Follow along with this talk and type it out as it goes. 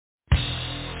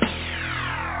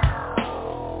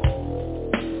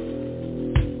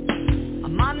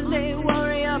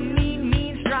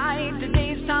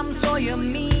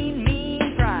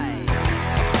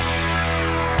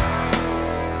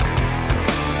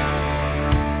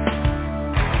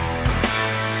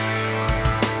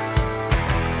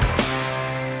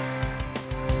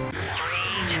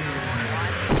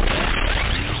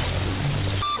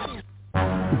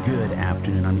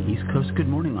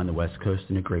Coast,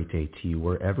 and a great day to you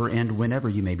wherever and whenever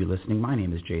you may be listening. My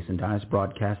name is Jason Dias,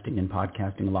 broadcasting and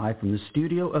podcasting live from the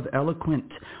studio of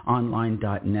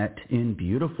eloquentonline.net in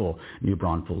beautiful New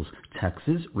Braunfels,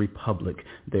 Texas, Republic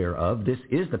thereof. This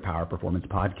is the Power Performance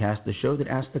Podcast, the show that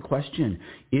asks the question,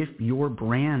 if your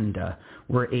brand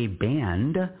were a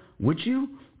band, would you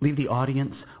leave the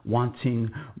audience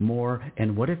wanting more?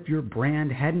 And what if your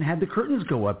brand hadn't had the curtains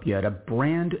go up yet, a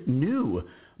brand new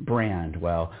brand?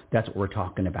 Well, that's what we're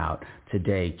talking about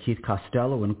today. Keith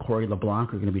Costello and Corey LeBlanc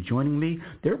are going to be joining me.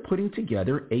 They're putting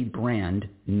together a brand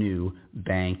new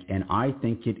bank, and I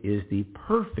think it is the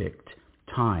perfect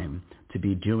time to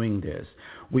be doing this.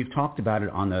 We've talked about it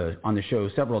on the show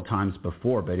several times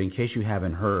before, but in case you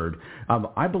haven't heard,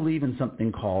 I believe in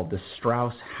something called the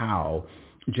Strauss-Howe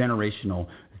generational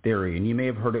theory, and you may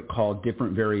have heard it called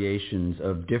different variations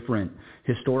of different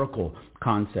historical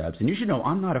concepts. And you should know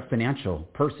I'm not a financial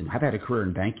person. I've had a career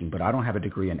in banking, but I don't have a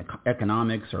degree in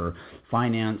economics or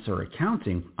finance or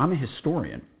accounting. I'm a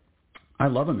historian. I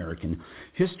love American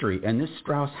history, and this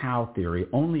Strauss-Howe theory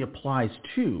only applies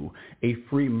to a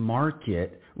free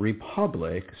market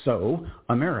republic, so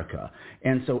America.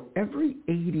 And so every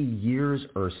 80 years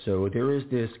or so, there is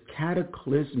this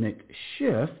cataclysmic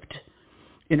shift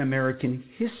in American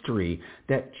history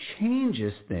that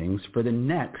changes things for the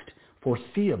next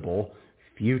foreseeable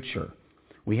future.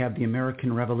 We have the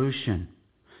American Revolution.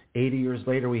 80 years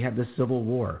later, we have the Civil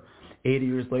War. 80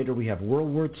 years later, we have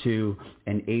World War II.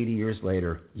 And 80 years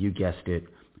later, you guessed it,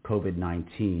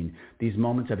 COVID-19. These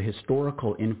moments of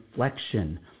historical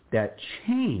inflection that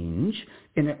change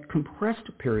in a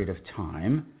compressed period of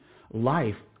time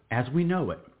life as we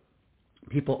know it.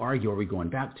 People argue, are we going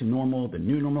back to normal, the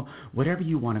new normal, whatever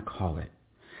you want to call it.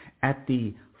 At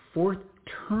the fourth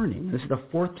turning, this is the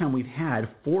fourth time we've had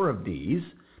four of these.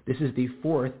 This is the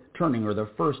fourth turning, or the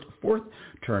fourth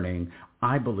turning.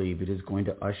 I believe it is going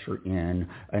to usher in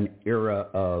an era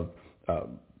of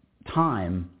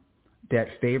time that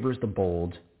favors the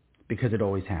bold, because it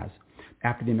always has.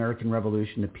 After the American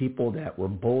Revolution, the people that were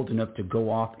bold enough to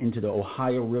go off into the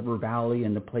Ohio River Valley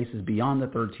and the places beyond the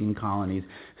 13 colonies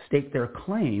staked their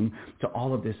claim to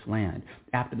all of this land.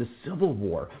 After the Civil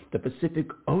War, the Pacific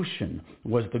Ocean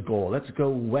was the goal. Let's go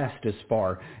west as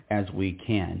far as we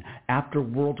can. After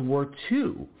World War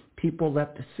II, people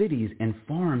left the cities and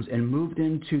farms and moved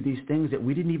into these things that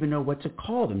we didn't even know what to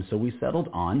call them, so we settled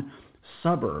on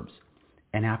suburbs.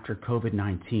 And after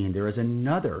COVID-19, there is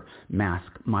another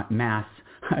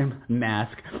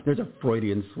there's a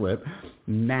Freudian slip,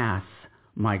 mass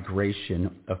migration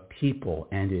of people.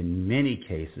 And in many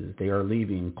cases, they are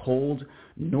leaving cold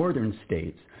northern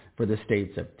states for the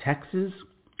states of Texas,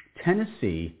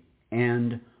 Tennessee,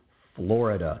 and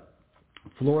Florida.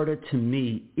 Florida, to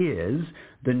me, is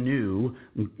the new,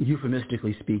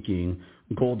 euphemistically speaking,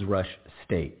 gold rush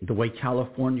state, the way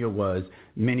California was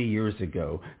many years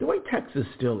ago, the way Texas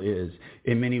still is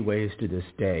in many ways to this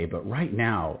day. But right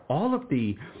now, all of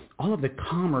the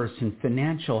commerce and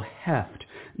financial heft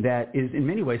that is in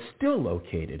many ways still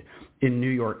located in New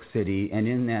York City and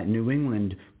in that New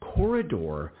England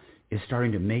corridor is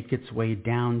starting to make its way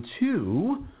down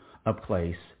to a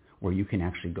place where you can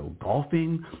actually go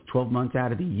golfing 12 months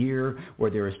out of the year,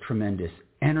 where there is tremendous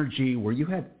energy, where you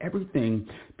have everything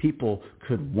people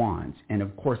could want. And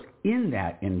of course, in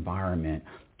that environment,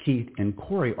 Keith and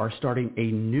Corey are starting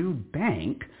a new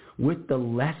bank with the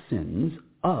lessons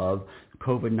of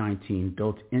COVID-19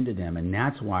 built into them. And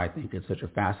that's why I think it's such a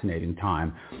fascinating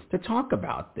time to talk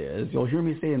about this. You'll hear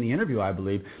me say in the interview, I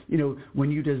believe,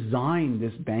 when you design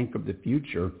this bank of the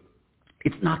future,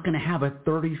 it's not going to have a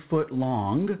 30-foot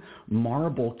long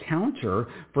marble counter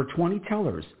for 20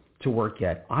 tellers to work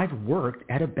at. I've worked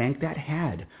at a bank that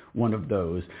had one of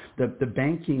those. The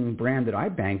banking brand that I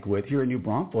bank with here in New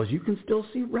Braunfels, you can still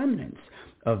see remnants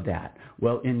of that.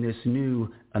 Well, in this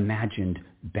new imagined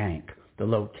bank, the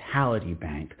Locality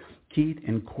Bank, Keith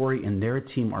and Corey and their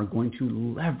team are going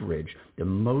to leverage the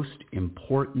most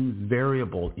important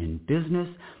variable in business,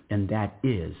 and that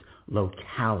is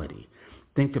locality.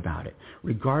 Think about it.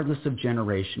 Regardless of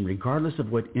generation, regardless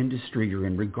of what industry you're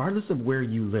in, regardless of where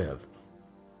you live,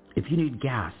 if you need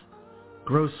gas,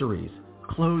 groceries,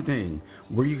 clothing,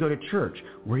 where you go to church,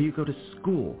 where you go to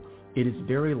school, it is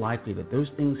very likely that those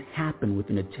things happen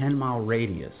within a 10-mile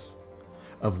radius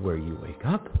of where you wake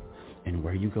up and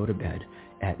where you go to bed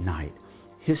at night.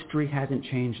 History hasn't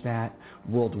changed that.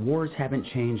 World wars haven't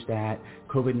changed that.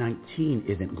 COVID-19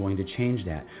 isn't going to change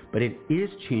that. But it is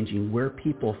changing where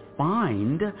people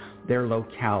find their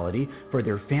locality for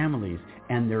their families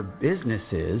and their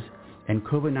businesses And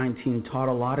COVID-19 taught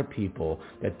a lot of people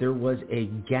that there was a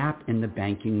gap in the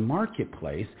banking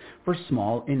marketplace for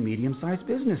small and medium-sized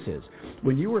businesses.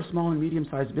 When you were a small and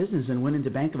medium-sized business and went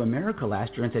into Bank of America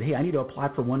last year and said, hey, I need to apply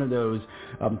for one of those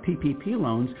PPP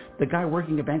loans, the guy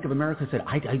working at Bank of America said,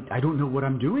 I don't know what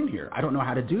I'm doing here. I don't know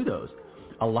how to do those.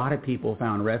 A lot of people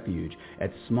found refuge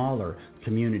at smaller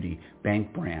community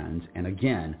bank brands. And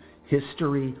again,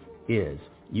 history is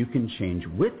you can change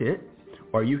with it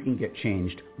or you can get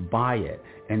changed by it.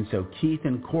 And so Keith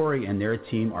and Corey and their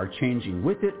team are changing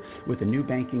with it with a new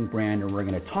banking brand, and we're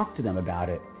going to talk to them about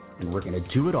it, and we're going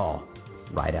to do it all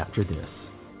right after this.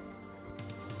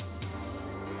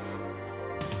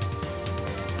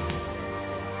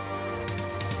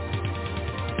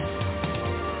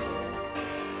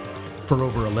 For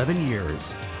over 11 years,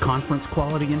 conference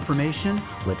quality information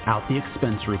without the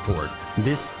expense report.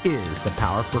 This is the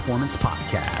Power Performance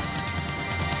Podcast.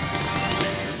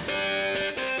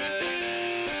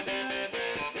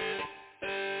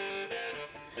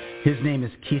 His name is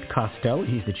Keith Costello.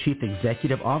 He's the Chief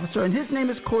Executive Officer, and his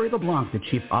name is Corey LeBlanc, the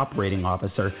Chief Operating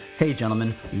Officer. Hey,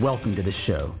 gentlemen, welcome to the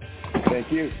show.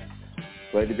 Thank you.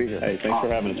 Glad to be here. Hey, thanks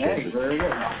for having us. Hey, very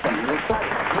good. We're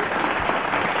excited.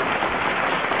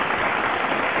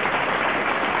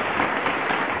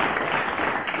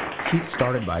 Keith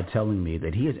started by telling me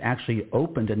that he has actually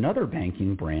opened another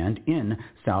banking brand in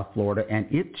South Florida, and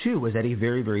it too was at a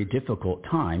very, very difficult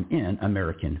time in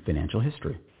American financial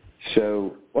history.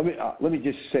 So let me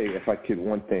just say, if I could,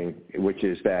 one thing, which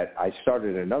is that I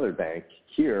started another bank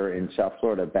here in South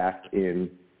Florida back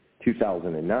in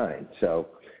 2009. So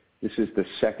this is the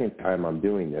second time I'm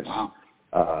doing this.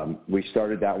 Wow. We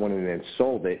started that one and then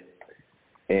sold it,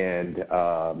 and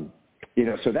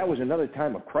so that was another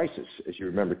time of crisis. As you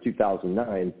remember,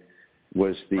 2009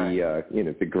 was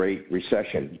the Great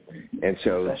Recession, and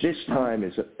so this time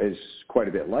is quite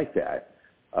a bit like that.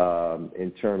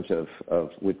 In terms of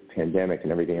with the pandemic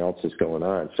and everything else that's going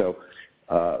on. So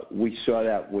we saw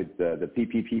that with the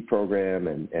PPP program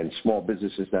and small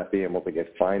businesses not being able to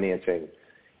get financing.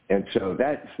 And so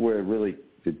that's where really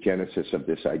the genesis of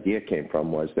this idea came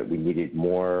from, was that we needed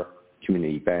more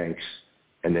community banks.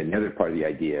 And then the other part of the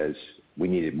idea is we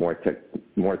needed more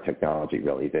technology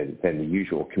really than the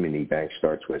usual community bank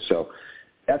starts with. So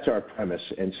that's our premise.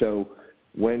 And so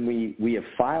when we have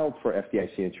filed for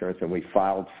FDIC insurance and we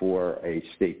filed for a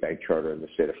state bank charter in the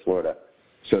state of Florida.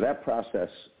 So that process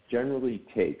generally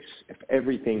takes, if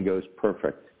everything goes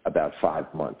perfect, about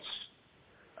 5 months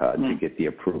to get the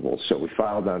approval. So we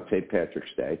filed on St. Patrick's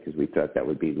Day because we thought that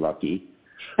would be lucky.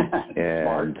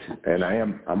 and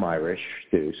I'm Irish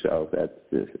too, so that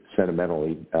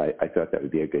sentimentally I thought that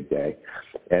would be a good day.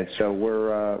 And so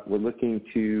we're looking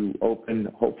to open,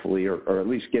 hopefully, or at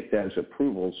least get those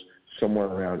approvals somewhere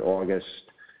around August,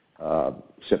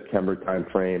 September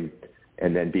timeframe,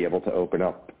 and then be able to open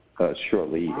up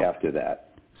shortly after that.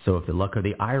 So if the luck of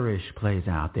the Irish plays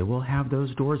out, they will have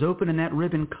those doors open and that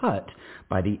ribbon cut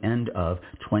by the end of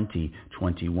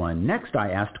 2021. Next, I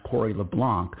asked Corey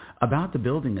LeBlanc about the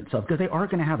building itself, because they are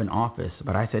going to have an office,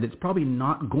 but I said it's probably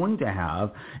not going to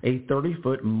have a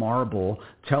 30-foot marble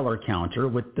teller counter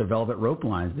with the velvet rope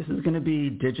lines. This is going to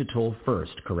be digital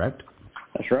first, correct?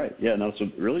 That's right. Yeah, no, so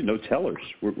really no tellers.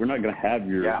 We're not going to have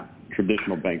your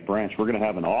traditional bank branch. We're going to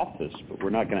have an office, but we're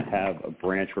not going to have a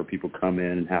branch where people come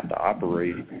in and have to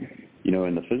operate,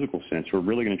 in the physical sense. We're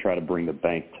really going to try to bring the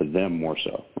bank to them more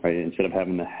so, right? Instead of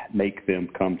having to make them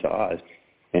come to us,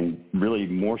 and really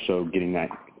more so getting that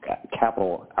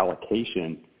capital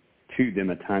allocation to them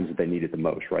at times that they need it the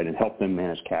most, right? And help them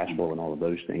manage cash flow and all of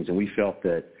those things. And we felt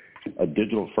that a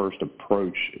digital-first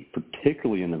approach,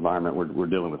 particularly in the environment we're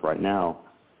dealing with right now,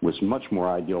 was much more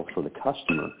ideal for the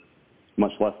customer,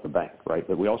 much less the bank, right?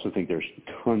 But we also think there's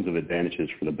tons of advantages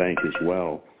for the bank as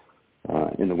well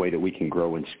in the way that we can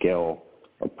grow and scale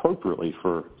appropriately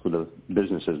for the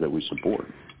businesses that we support.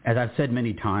 As I've said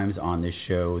many times on this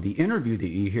show, the interview that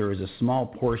you hear is a small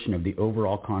portion of the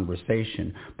overall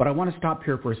conversation. But I want to stop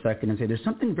here for a second and say there's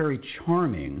something very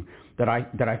charming that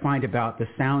I find about the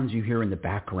sounds you hear in the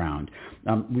background.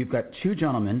 We've got two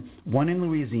gentlemen, one in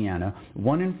Louisiana,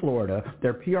 one in Florida.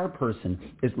 Their PR person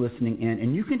is listening in,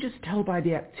 and you can just tell by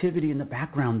the activity in the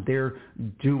background they're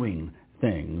doing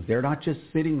things. They're not just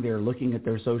sitting there looking at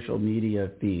their social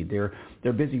media feed.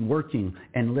 They're busy working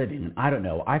and living. I don't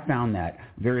know. I found that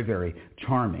very, very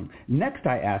charming. Next,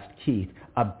 I asked Keith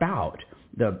about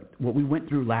what we went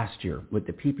through last year with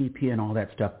the PPP and all that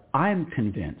stuff. I'm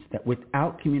convinced that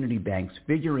without community banks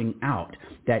figuring out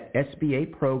that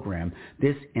SBA program,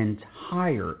 this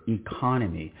entire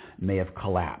economy may have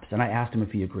collapsed. And I asked him if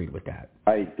he agreed with that.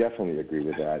 I definitely agree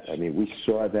with that. I mean, we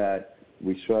saw that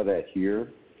that here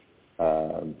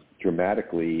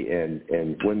dramatically, and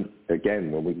when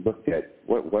we looked at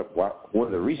what one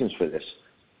of the reasons for this,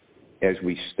 as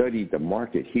we studied the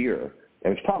market here,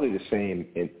 and it's probably the same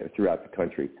throughout the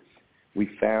country, we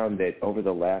found that over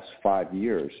the last 5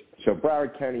 years, so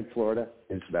Broward County, Florida,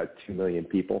 is about 2 million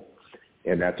people,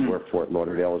 and that's where Fort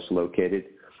Lauderdale is located.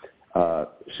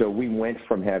 So we went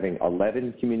from having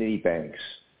 11 community banks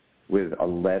with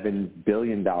 $11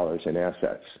 billion in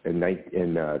assets in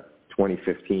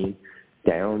 2015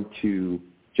 down to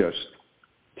just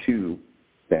 2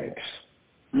 banks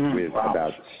with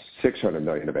about $600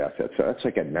 million of assets. So that's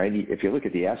like if you look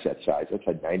at the asset size, that's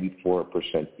a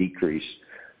 94% decrease.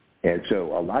 And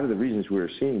so a lot of the reasons we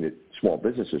were seeing that small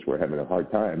businesses were having a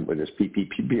hard time with this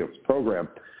PPP program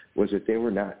was that they were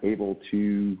not able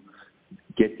to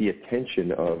get the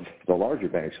attention of the larger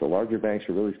banks. The larger banks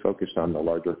are really focused on the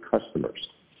larger customers.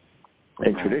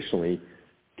 And traditionally,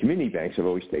 community banks have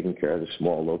always taken care of the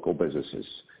small local businesses.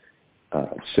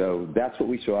 So that's what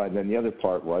we saw. And then the other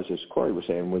part was, as Corey was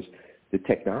saying, was the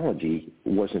technology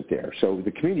wasn't there. So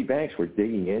the community banks were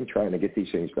digging in, trying to get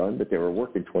these things done, but they were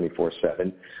working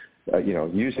 24/7,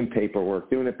 using paperwork,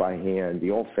 doing it by hand,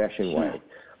 the old-fashioned way.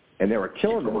 And they were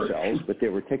killing themselves, but they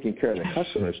were taking care of the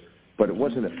customers, but it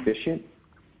wasn't efficient.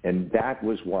 And that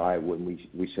was why when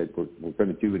we said we're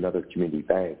going to do another community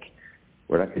bank,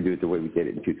 we're not going to do it the way we did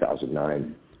it in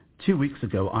 2009. 2 weeks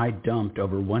ago, I dumped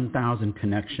over 1,000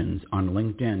 connections on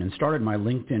LinkedIn and started my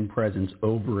LinkedIn presence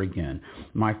over again.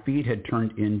 My feed had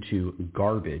turned into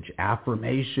garbage,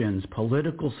 affirmations,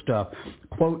 political stuff,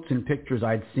 quotes and pictures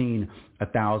I'd seen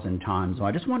 1,000 times. So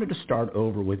I just wanted to start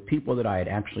over with people that I had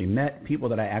actually met, people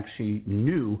that I actually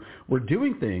knew were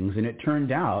doing things, and it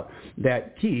turned out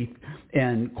that Keith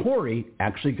and Corey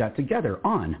actually got together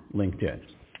on LinkedIn.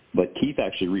 But Keith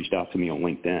actually reached out to me on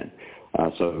LinkedIn.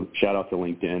 So shout out to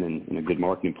LinkedIn and a good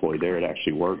marketing employee there. It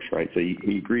actually works, right? So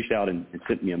he reached out and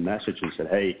sent me a message and said,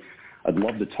 hey, I'd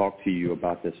love to talk to you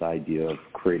about this idea of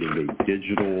creating a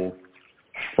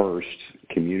digital-first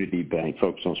community bank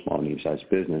focused on small and medium-sized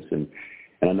business. And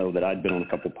I know that I'd been on a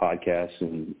couple podcasts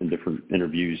and different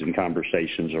interviews and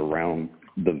conversations around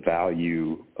the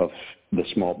value of the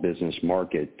small business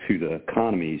market to the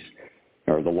economies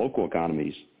or the local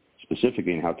economies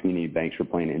specifically, and how community banks were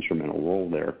playing an instrumental role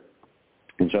there.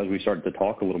 And so as we started to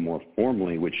talk a little more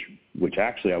formally, which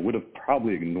actually I would have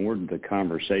probably ignored the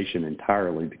conversation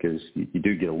entirely because you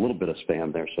do get a little bit of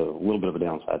spam there, so a little bit of a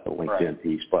downside to the LinkedIn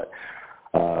piece. But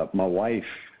my wife,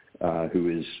 who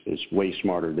is way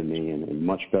smarter than me and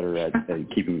much better at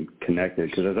keeping connected,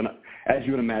 because as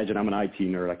you would imagine, I'm an IT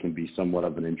nerd. I can be somewhat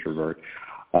of an introvert.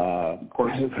 Of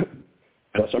course.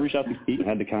 So I reached out to Pete and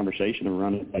had the conversation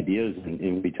around ideas,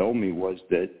 and what he told me was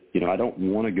that, I don't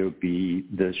want to go be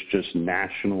this just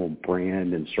national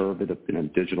brand and serve it in a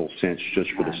digital sense just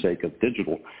for the sake of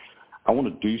digital. I want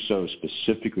to do so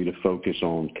specifically to focus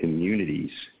on communities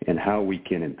and how we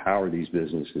can empower these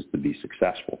businesses to be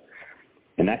successful.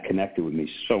 And that connected with me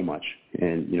so much.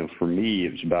 And, for me,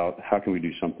 it was about how can we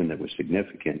do something that was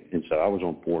significant. And so I was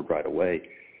on board right away.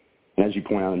 And as you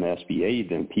point out in the SBA,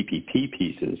 then PPP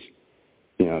pieces,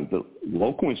 the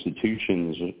local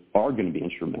institutions are going to be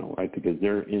instrumental, right? Because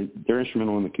they're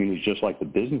instrumental in the communities just like the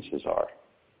businesses are.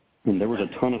 And there was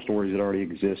a ton of stories that already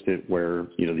existed where,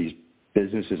 these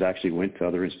businesses actually went to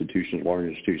other institutions, large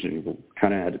institutions,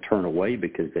 kind of had to turn away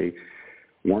because they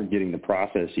weren't getting the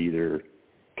process either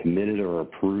committed or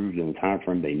approved in the time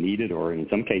frame they needed, or in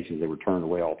some cases they were turned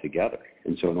away altogether.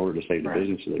 And so in order to save the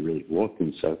business, they really looked.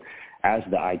 And so as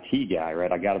the IT guy,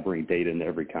 right, I got to bring data into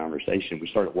every conversation. We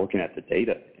started looking at the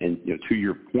data. And, to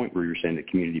your point where you're saying that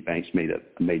community banks made a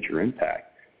major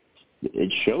impact,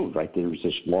 it showed, right, there was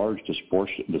this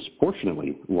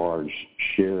disproportionately large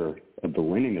share of the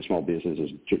lending to small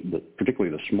businesses,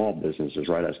 particularly the small businesses,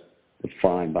 right, as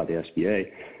defined by the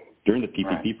SBA, during the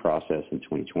PPP process in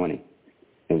 2020.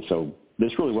 And so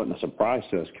this really wasn't a surprise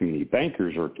to us community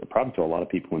bankers, or probably to a lot of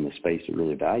people in the space that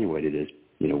really evaluated it.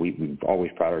 We've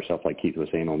always prided ourselves, like Keith was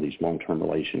saying, on these long-term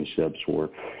relationships or,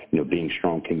 being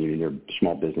strong community or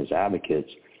small business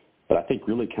advocates. But I think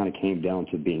really kind of came down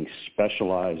to being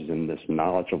specialized in this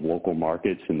knowledge of local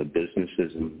markets and the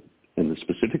businesses and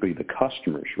specifically the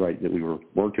customers, right, that we were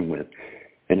working with.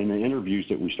 And in the interviews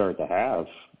that we started to have,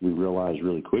 we realized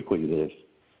really quickly that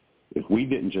if we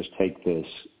didn't just take this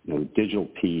digital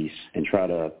piece and try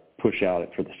to push out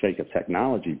it for the sake of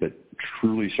technology, but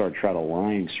truly start trying to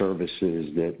align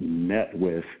services that met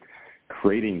with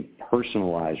creating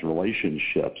personalized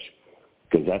relationships,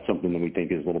 because that's something that we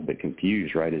think is a little bit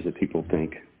confused, right, is that people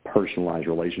think personalized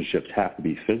relationships have to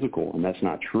be physical, and that's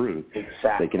not true.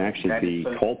 Exactly. They can actually be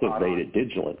cultivated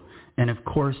digitally. And of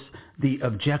course, the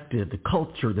objective, the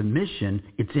culture, the mission,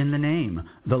 it's in the name,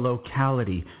 the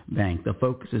Locality Bank. The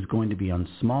focus is going to be on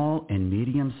small and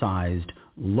medium-sized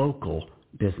local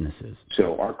businesses.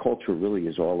 So our culture really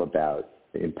is all about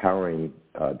empowering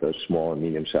those small and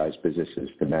medium-sized businesses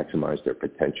to maximize their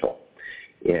potential.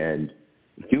 And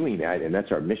doing that, and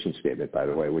that's our mission statement, by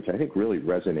the way, which I think really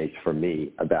resonates for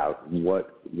me about what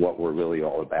we're really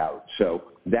all about. So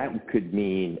that could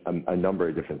mean a number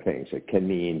of different things. It can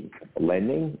mean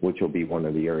lending, which will be one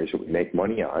of the areas that we make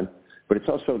money on, but it's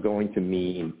also going to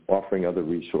mean offering other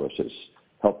resources,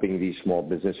 helping these small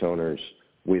business owners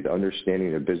with understanding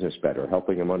their business better,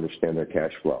 helping them understand their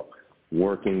cash flow,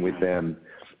 working with them.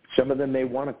 Some of them may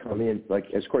want to come in, like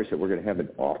as Corey said, we're going to have an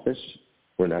office.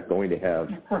 We're not going to have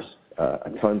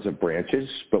tons of branches,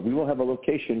 but we will have a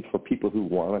location for people who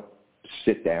want to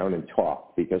sit down and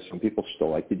talk, because some people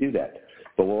still like to do that.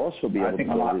 But we'll also be able to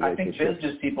build relationships. I think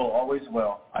business people always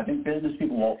will. I think business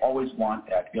people will always want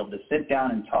that, to be able to sit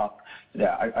down and talk to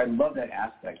that. I love that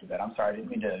aspect of that. I'm sorry, I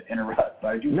didn't mean to interrupt, but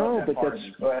I do love that part of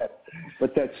it. Go ahead.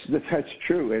 But that's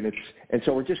true, and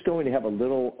so we're just going to have a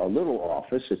little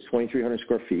office. It's 2,300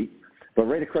 square feet. But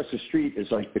right across the street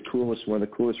is like one of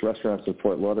the coolest restaurants in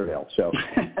Fort Lauderdale. So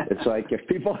it's like if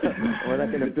people, we're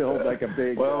not going to build like a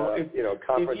big,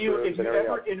 conference rooms and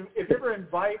everything. If you ever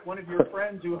invite one of your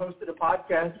friends who hosted a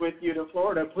podcast with you to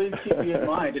Florida, please keep me in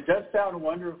mind. It does sound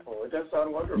wonderful.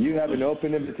 You have an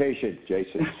open invitation,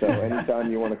 Jason. So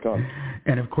anytime you want to come.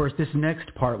 And of course, this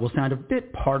next part will sound a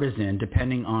bit partisan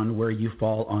depending on where you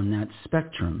fall on that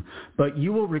spectrum. But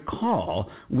you will recall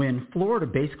when Florida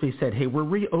basically said, hey, we're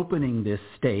reopening this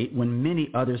state when many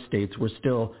other states were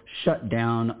still shut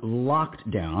down, locked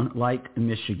down, like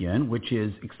Michigan, which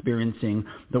is experiencing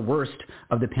the worst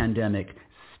of the pandemic.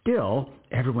 Still,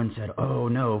 everyone said, oh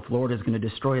no, Florida's going to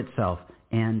destroy itself.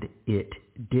 And it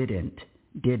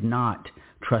did not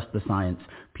trust the science,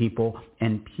 people,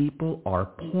 and people are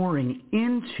pouring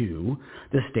into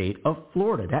the state of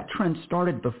Florida. That trend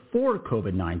started before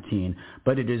COVID-19,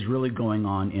 but it is really going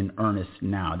on in earnest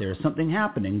now. There's something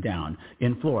happening down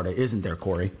in Florida, isn't there,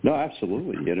 Corey? No,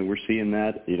 absolutely. We're seeing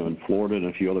that, in Florida and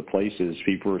a few other places.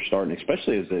 People are starting,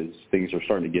 especially as things are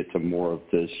starting to get to more of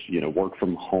this, work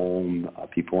from home.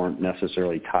 People aren't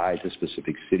necessarily tied to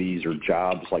specific cities or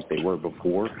jobs like they were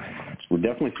before. We're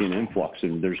definitely seeing an influx,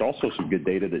 and there's also some good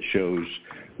data that shows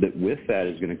that with that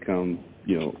is going to come,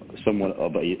 somewhat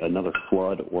of another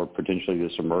flood or potentially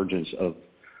this emergence of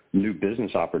new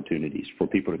business opportunities for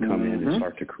people to come in and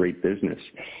start to create business.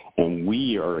 And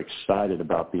we are excited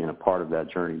about being a part of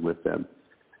that journey with them.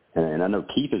 And I know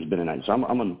Keith has been in, so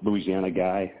I'm a Louisiana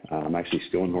guy. I'm actually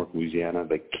still in North Louisiana,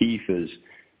 but Keith has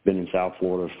been in South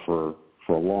Florida for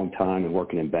a long time and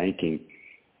working in banking.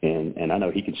 And I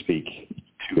know he can speak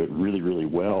to it really, really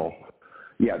well.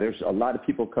 Yeah, there's a lot of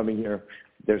people coming here.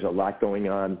 There's a lot going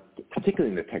on,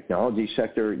 particularly in the technology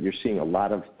sector. You're seeing a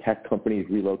lot of tech companies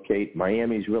relocate.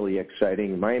 Miami's really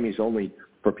exciting. Miami's only,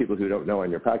 for people who don't know on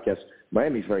your podcast,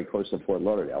 Miami's very close to Fort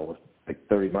Lauderdale, like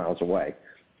 30 miles away.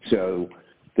 So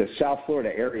the South Florida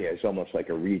area is almost like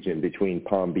a region between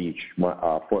Palm Beach,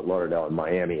 Fort Lauderdale, and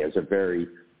Miami as a very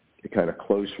kind of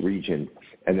close region,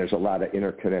 and there's a lot of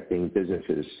interconnecting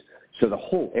businesses. So the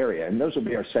whole area, and those will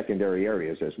be our secondary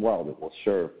areas as well that we'll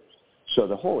serve. So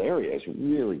the whole area is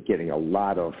really getting a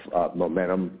lot of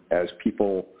momentum as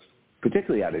people,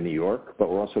 particularly out of New York, but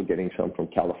we're also getting some from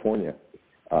California.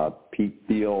 Pete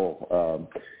Thiel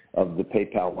of the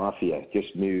PayPal Mafia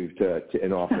just moved to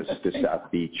an office to South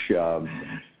Beach.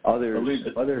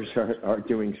 Others are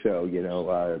doing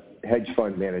so. Hedge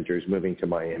fund managers moving to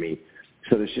Miami.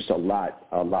 So there's just a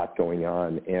lot going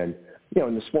on. And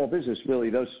in the small business,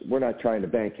 really, we're not trying to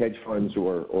bank hedge funds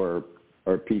or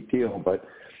Pete Thiel, but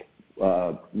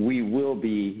there'll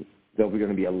be going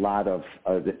to be a lot of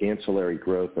the ancillary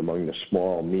growth among the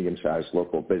small, medium-sized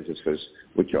local businesses,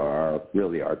 which are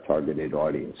really our targeted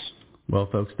audience. Well,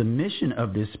 folks, the mission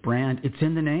of this brand, it's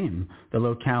in the name, the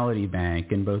Locality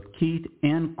Bank, and both Keith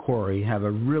and Corey have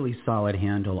a really solid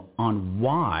handle on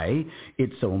why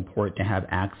it's so important to have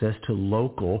access to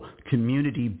local,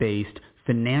 community-based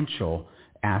financial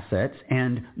assets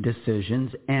and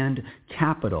decisions and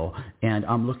capital. And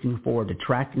I'm looking forward to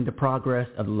tracking the progress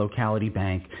of the Locality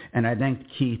Bank. And I thank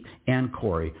Keith and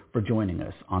Corey for joining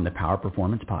us on the Power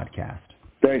Performance Podcast.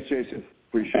 Thanks, Jason.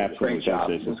 Appreciate it. Great job.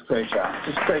 Great job.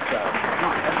 Just great job.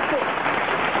 That's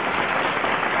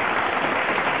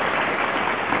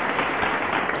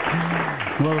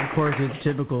cool. Well, of course, it's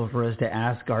typical for us to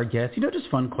ask our guests, just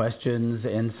fun questions.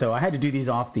 And so I had to do these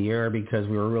off the air because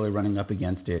we were really running up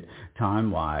against it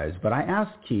time-wise. But I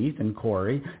asked Keith and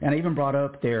Corey, and I even brought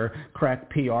up their crack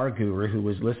PR guru who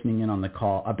was listening in on the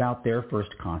call about their first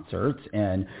concerts.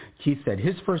 And Keith said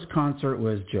his first concert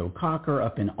was Joe Cocker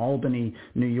up in Albany,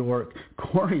 New York.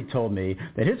 Corey told me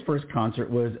that his first concert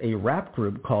was a rap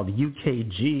group called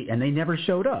UKG, and they never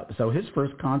showed up. So his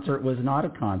first concert was not a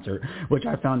concert, which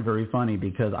I found very funny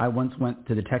because I once went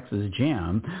to the Texas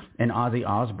Jam and Ozzy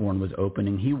Osbourne was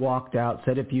opening. He walked out,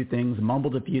 said a few things,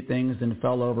 mumbled a few things, and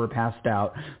fell over, passed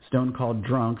out, stone cold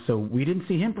drunk. So we didn't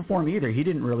see him perform either. He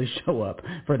didn't really show up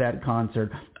for that concert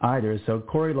either. So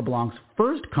Corey LeBlanc's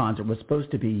first concert was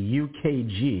supposed to be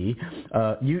UKG,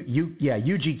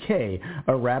 UGK,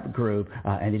 a rap group,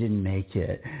 and he didn't make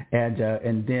it.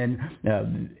 And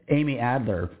then Amy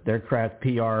Adler, their crack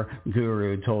PR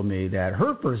guru, told me that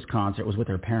her first concert was with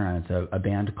her parents, a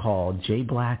band called J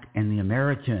Black and the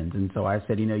Americans. And so I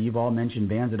said, you've all mentioned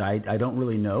bands that I don't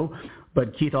really know.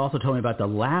 But Keith also told me about the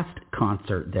last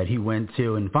concert that he went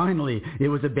to, and finally, it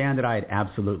was a band that I had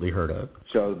absolutely heard of.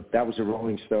 So that was the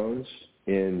Rolling Stones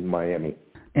in Miami.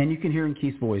 And you can hear in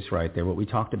Keith's voice right there what we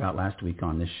talked about last week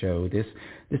on this show, this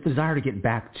desire to get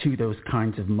back to those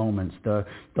kinds of moments, the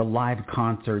live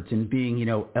concerts and being,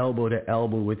 elbow to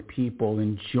elbow with people,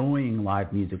 enjoying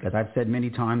live music. As I've said many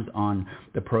times on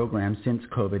the program since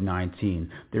COVID-19,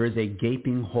 there is a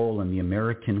gaping hole in the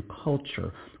American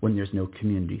culture when there's no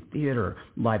community theater,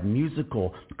 live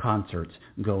musical concerts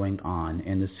going on.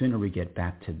 And the sooner we get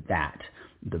back to that,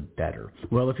 the better.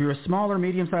 Well, if you're a small or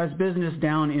medium-sized business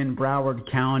down in Broward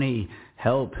County,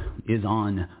 help is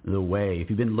on the way. If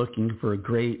you've been looking for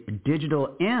great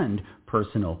digital and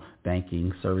personal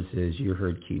banking services, you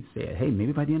heard Keith say it. Hey,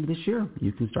 maybe by the end of this year,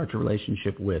 you can start your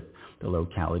relationship with the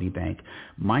Locality Bank.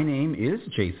 My name is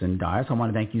Jason Dias. I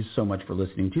want to thank you so much for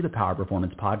listening to the Power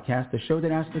Performance Podcast, the show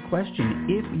that asks the question,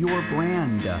 if your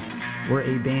brand were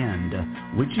a band,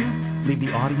 would you leave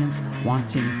the audience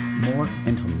wanting more?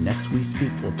 Until next we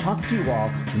speak, we'll talk to you all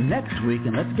next week,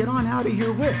 and let's get on out of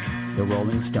here with the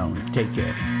Rolling Stones. Take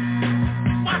care.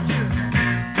 Watch it.